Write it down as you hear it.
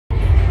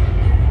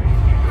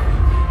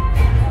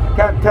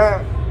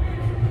tap.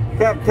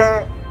 Tap,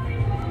 tap.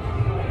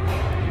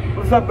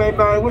 What's up,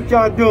 everybody? What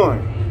y'all doing?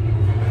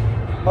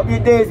 Hope your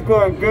day's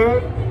going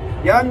good.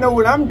 Y'all know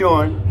what I'm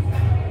doing.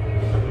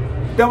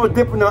 Double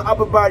dipping on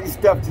upper body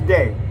stuff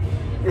today.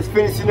 Just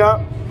finishing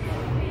up.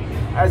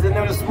 As I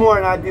know this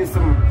morning, I did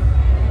some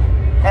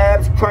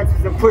abs,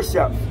 crunches, and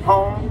push-ups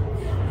home.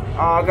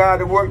 I got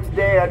to work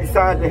today. I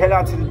decided to head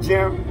out to the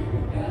gym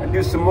and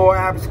do some more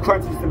abs,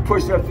 crunches, and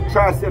push-ups, and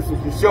triceps,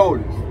 and the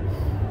shoulders.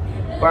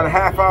 About a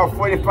half hour,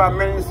 45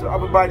 minutes of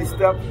upper body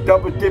stuff,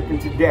 double dipping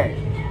today.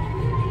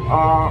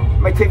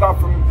 Might take off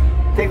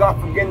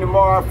again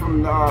tomorrow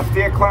from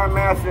Stair Climb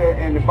Master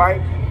and the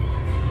bike.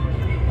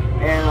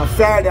 And on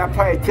Saturday, I'll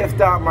probably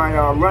test out my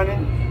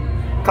running,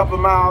 a couple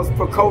of miles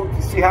per coat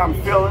to see how I'm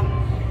feeling,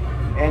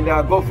 and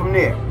go from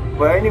there.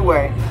 But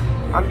anyway,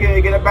 I'm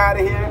gonna get up out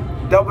of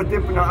here, double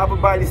dipping on upper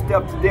body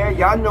stuff today.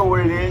 Y'all know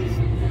what it is.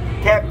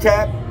 Tap,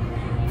 tap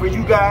for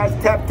you guys.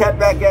 Tap, tap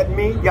back at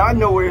me. Y'all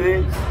know what it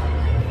is.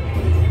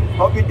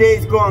 Hope your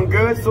day's going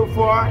good so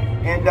far,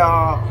 and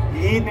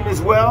the evening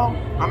as well.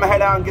 I'm gonna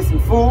head out and get some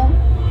food,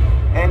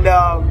 and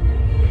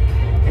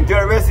enjoy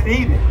the rest of the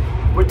evening.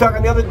 We're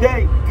talking the other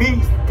day.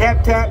 Peace.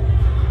 Tap, tap.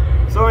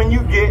 So when you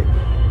get,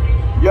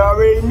 you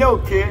already know,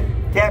 kid.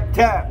 Tap,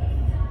 tap.